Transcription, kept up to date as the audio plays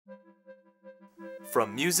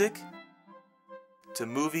From music, to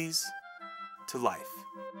movies, to life,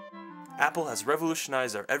 Apple has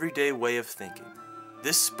revolutionized our everyday way of thinking.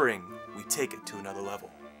 This spring, we take it to another level.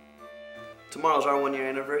 Tomorrow's our 1-year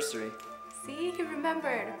anniversary. See, he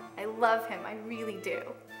remembered. I love him, I really do.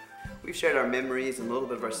 We've shared our memories and a little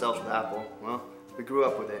bit of ourselves with Apple. Well, we grew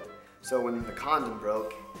up with it. So when the condom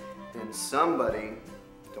broke, and somebody,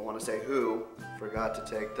 don't want to say who, forgot to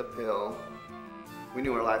take the pill, we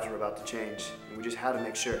knew our lives were about to change, and we just had to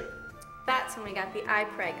make sure. That's when we got the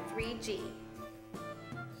iPreg 3G.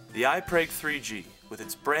 The iPreg 3G, with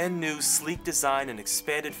its brand new sleek design and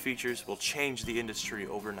expanded features, will change the industry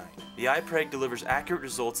overnight. The iPreg delivers accurate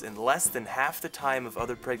results in less than half the time of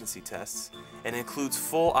other pregnancy tests, and includes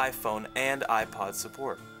full iPhone and iPod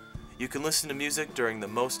support. You can listen to music during the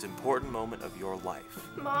most important moment of your life.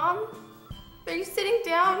 Mom, are you sitting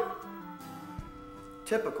down?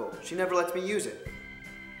 Typical. She never lets me use it.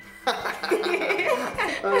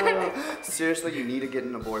 Seriously, you need to get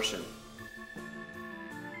an abortion.